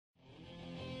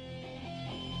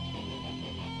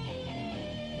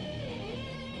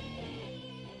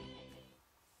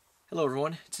Hello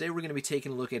everyone, today we're going to be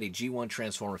taking a look at a G1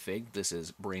 Transformer fig. This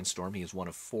is Brainstorm. He is one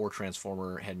of 4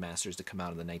 Transformer Headmasters to come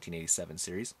out in the 1987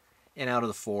 series. And out of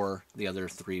the 4, the other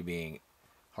 3 being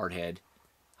Hardhead,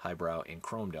 Highbrow, and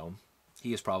Chrome Dome.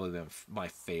 He has probably been my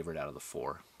favorite out of the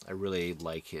 4. I really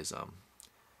like his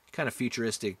kind of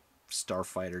futuristic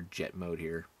starfighter jet mode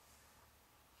here.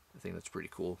 I think that's pretty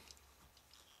cool.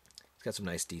 It's got some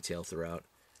nice detail throughout.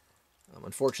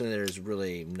 Unfortunately, there's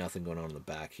really nothing going on in the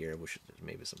back here. I wish there's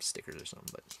maybe some stickers or something,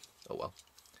 but oh well.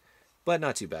 But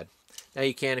not too bad. Now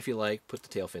you can, if you like, put the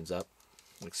tail fins up,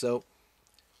 like so.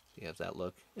 You have that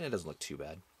look. And it doesn't look too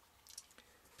bad.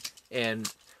 And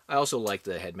I also like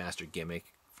the Headmaster gimmick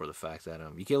for the fact that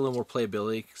you get a little more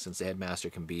playability since the Headmaster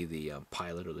can be the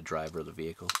pilot or the driver of the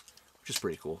vehicle, which is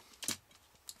pretty cool.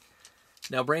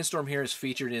 Now, Brainstorm here is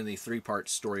featured in the 3-part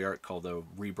story arc called the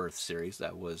Rebirth series.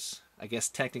 That was, I guess,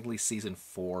 technically season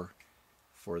 4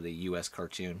 for the US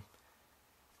cartoon.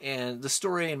 And the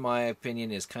story, in my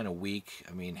opinion, is kind of weak.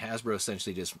 I mean, Hasbro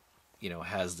essentially just,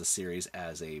 has the series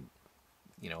as a,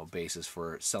 basis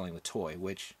for selling the toy,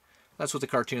 which that's what the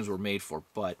cartoons were made for.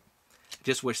 But I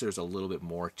just wish there was a little bit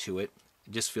more to it.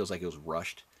 It just feels like it was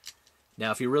rushed.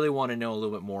 Now, if you really want to know a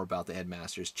little bit more about the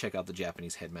Headmasters, check out the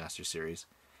Japanese Headmaster series.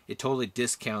 It totally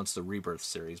discounts the Rebirth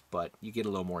series, but you get a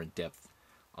little more in depth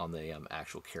on the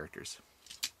actual characters.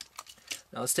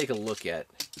 Now let's take a look at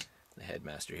the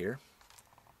Headmaster here.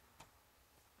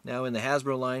 Now in the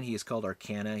Hasbro line, he is called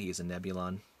Arcana. He is a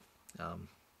Nebulon.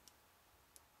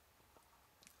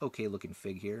 Okay looking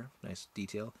fig here. Nice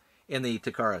detail. In the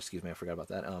Takara, excuse me, I forgot about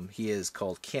that. He is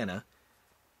called Kana,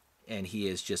 and he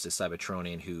is just a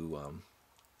Cybertronian who,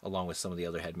 along with some of the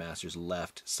other Headmasters,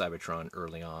 left Cybertron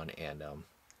early on and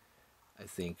I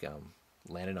think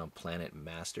landed on Planet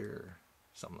Master or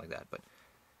something like that. But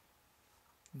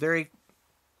very,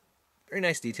 very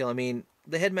nice detail. I mean,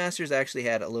 the Headmasters actually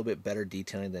had a little bit better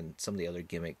detailing than some of the other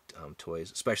gimmick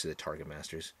toys, especially the Target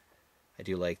Masters. I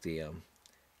do like the, you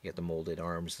get the molded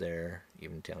arms there,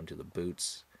 even down to the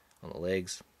boots on the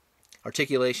legs.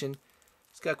 Articulation,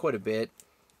 it's got quite a bit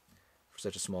for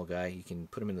such a small guy. You can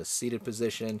put him in the seated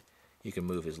position. You can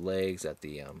move his legs at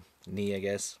the knee, I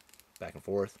guess, back and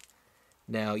forth.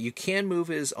 Now, you can move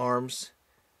his arms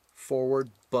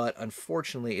forward, but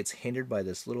unfortunately it's hindered by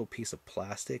this little piece of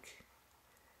plastic.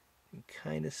 You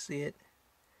can kind of see it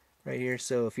right here.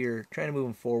 So if you're trying to move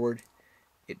him forward,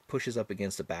 it pushes up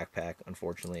against the backpack,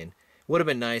 unfortunately. And it would have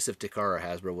been nice if Takara or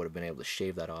Hasbro would have been able to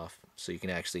shave that off so you can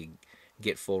actually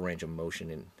get full range of motion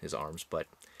in his arms. But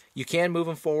you can move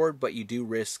him forward, but you do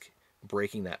risk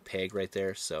breaking that peg right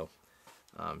there. So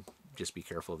just be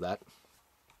careful of that.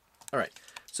 All right.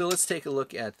 So let's take a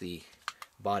look at the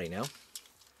body now.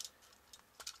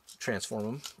 Transform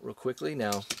him real quickly.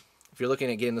 Now, if you're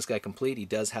looking at getting this guy complete, he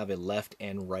does have a left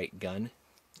and right gun.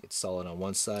 It's solid on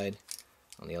one side.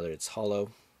 On the other, it's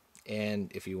hollow. And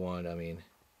if you want, I mean,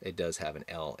 it does have an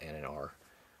L and an R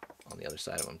on the other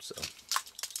side of him.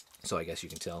 So I guess you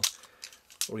can tell.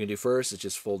 What we're going to do first is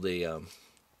just fold the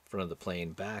front of the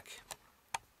plane back.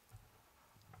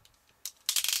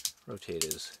 Rotate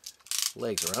his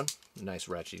legs around. Nice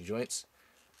ratchet joints.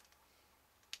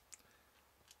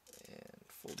 And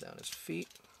fold down his feet.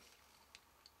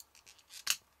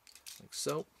 Like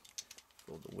so.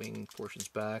 Fold the wing portions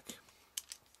back.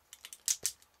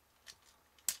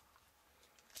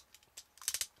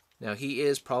 Now he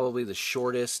is probably the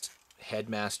shortest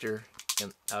Headmaster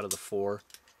out of the 4.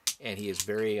 And he is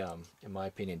very, in my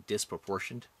opinion,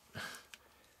 disproportioned. As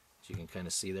you can kind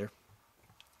of see there.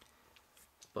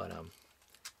 But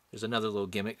there's another little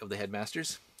gimmick of the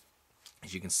Headmasters.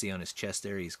 As you can see on his chest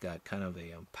there, he's got kind of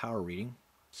a power reading,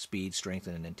 speed, strength,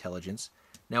 and intelligence.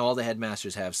 Now all the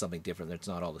Headmasters have something different. It's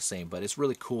not all the same, but it's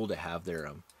really cool to have their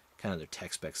kind of their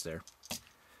tech specs there. So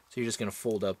you're just going to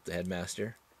fold up the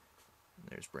Headmaster. And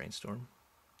there's Brainstorm.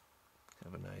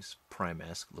 Kind of a nice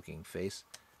Prime-esque looking face.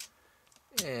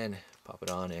 And pop it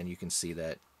on, and you can see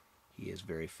that he is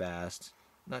very fast,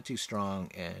 not too strong,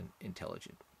 and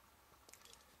intelligent.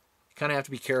 Kind of have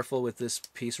to be careful with this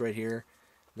piece right here.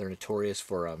 They're notorious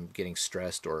for getting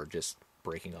stressed or just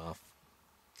breaking off,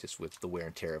 just with the wear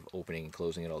and tear of opening and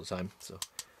closing it all the time. So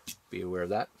be aware of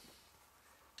that.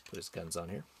 Put his guns on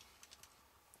here.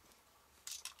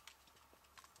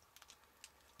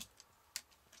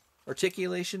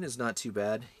 Articulation is not too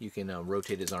bad. You can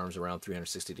rotate his arms around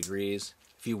 360 degrees.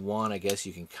 If you want, I guess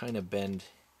you can kind of bend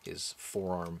his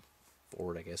forearm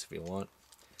forward, I guess, if you want.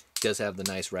 He does have the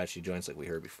nice ratchet joints like we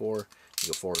heard before. You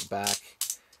go forward and back.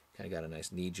 Kind of got a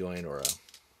nice knee joint or a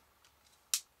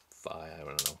thigh, I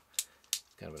don't know.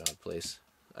 Kind of an odd place.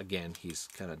 Again, he's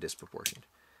kind of disproportioned.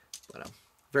 But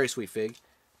very sweet fig.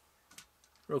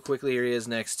 Real quickly, here he is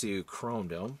next to Chrome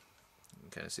Dome. You can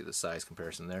kind of see the size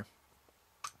comparison there.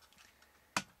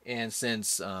 And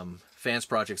since Fans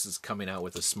Projects is coming out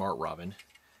with a Smart Robin,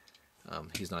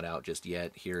 he's not out just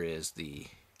yet. Here is the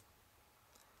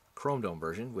Chrome Dome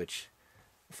version, which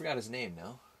I forgot his name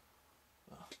now.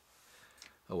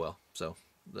 Oh well. So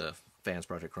the Fans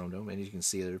Project Chrome Dome, and you can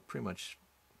see they're pretty much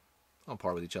on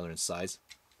par with each other in size.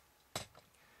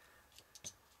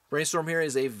 Brainstorm here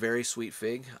is a very sweet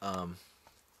fig.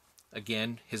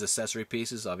 Again, his accessory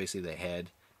pieces, obviously the head,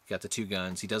 got the 2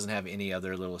 guns. He doesn't have any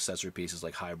other little accessory pieces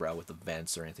like highbrow with the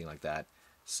vents or anything like that.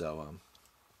 So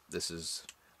this is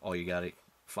all you got to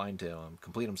find to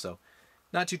complete him. So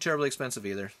not too terribly expensive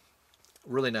either.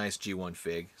 Really nice G1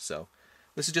 fig. So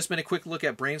this has just been a quick look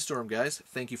at Brainstorm, guys.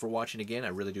 Thank you for watching again. I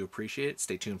really do appreciate it.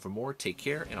 Stay tuned for more. Take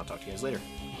care, and I'll talk to you guys later.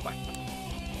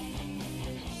 Bye.